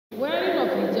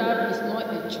hijab is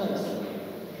not a choice.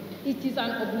 It is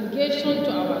an obligation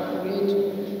to our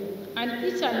Creator. And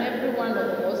each and every one of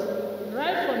us,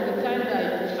 right from the time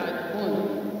that you are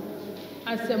born,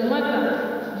 as a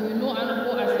mother, you know, and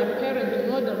or as a parent,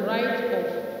 you know the right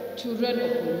of children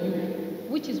upon you,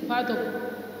 which is part of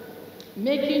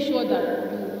making sure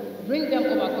that you bring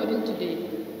them up according to the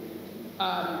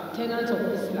tenets of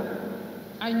Islam.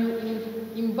 And you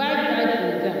invite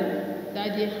that in them,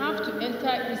 that they have to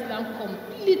enter Islam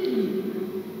completely.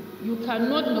 You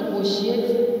cannot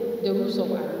negotiate the rules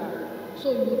of Allah.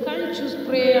 So you can't choose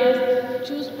prayers,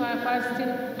 choose fasting,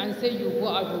 and say you go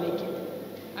out naked.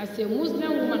 As a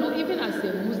Muslim woman, or even as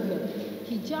a Muslim,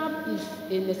 hijab is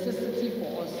a necessity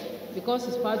for us because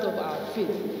it's part of our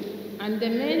faith. And the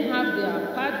men have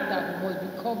their part that must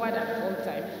be covered at all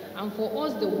times. And for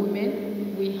us, the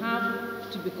women, we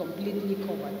have to be completely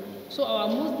covered. So our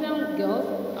Muslim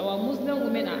girls, our Muslim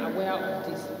women are aware of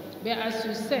this. But as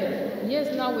you said,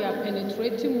 yes, now we are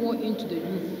penetrating more into the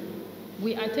youth.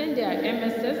 We attend their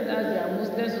MSS, that's their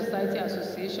Muslim Society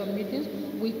Association meetings.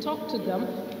 We talk to them,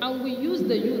 and we use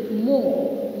the youth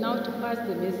more now to pass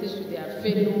the message to their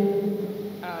fellow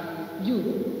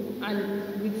youth.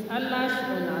 And with Allah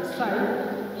on our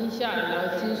side,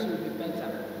 inshallah, things will be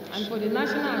better. And for the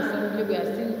National Assembly, we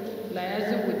are still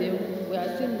liaising with them, we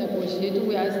are still negotiating,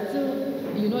 we are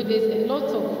still, you know, there's a lot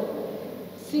of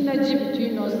synergy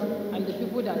between us and the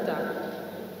people that are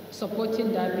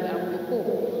supporting that bill, and we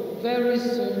hope very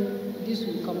soon this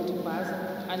will come to pass.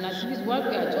 And at least what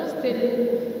we are just telling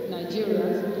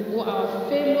Nigerians or our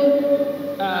fellow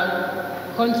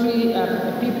country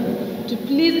people to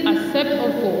please accept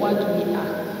us for what we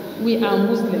are. We are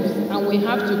Muslims, and we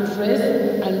have to dress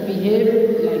and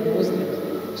behave like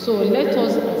Muslims. So let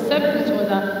us accept each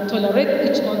other,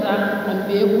 tolerate each other, and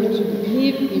be able to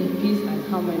live in peace and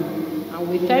harmony. And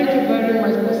we thank you very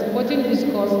much for supporting this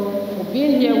cause, for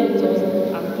being here with us,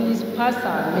 and please pass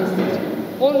our message.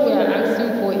 All we are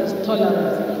asking for is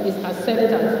tolerance, is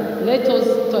acceptance. Let us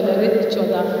tolerate each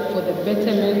other for the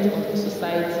betterment of the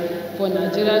society, for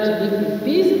Nigeria to live in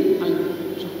peace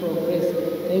and to progress.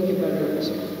 Thank you very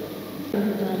much.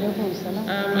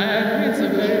 I agree, it's a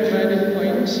very valid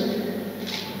point.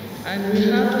 And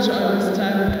we have to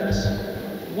understand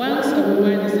that once a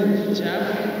woman is in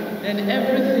hijab, then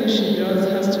everything she does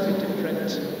has to be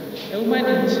different. A woman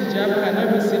in hijab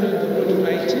cannot be seen on the road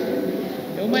fighting.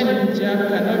 A woman in hijab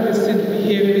cannot be seen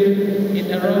behaving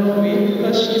in a wrong way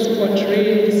because she is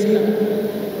portraying Islam.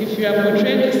 If you are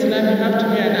portraying Islam, you have to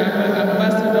be an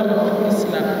ambassador of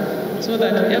Islam, so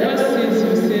that whoever sees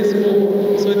you says,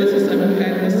 oh, so this is a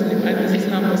Muslim and this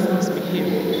is how Muslims behave.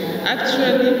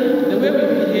 Actually, the way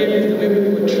we behave is the way we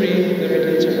portray the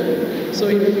religion. So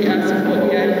if we are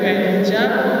in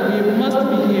hijab, we must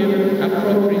behave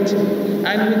appropriately.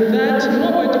 And with that,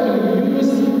 nobody will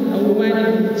use a woman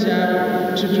in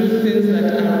hijab to do things that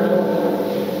are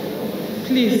wrong.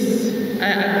 Please, I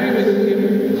agree with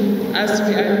him. As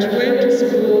we are going to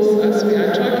schools, as we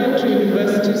are talking to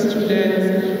university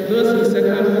students, those in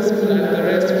secondary school and the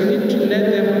rest, we need to let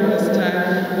them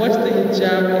understand what the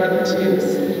hijab entails.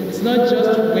 It's not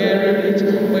just wearing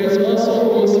it, but it also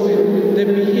goes with the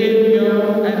behavior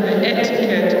and the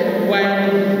etiquette while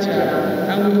in hijab.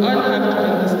 And we all have to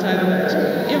understand that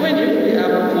even if we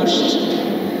are pushed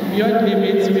beyond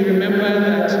limits, we remember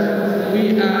that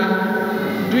we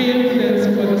are doing things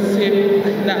for the sake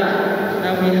of Allah.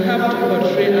 And we have to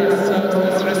portray ourselves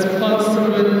as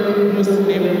responsible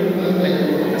Muslim women.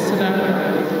 Assalamu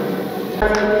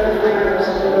alaikum.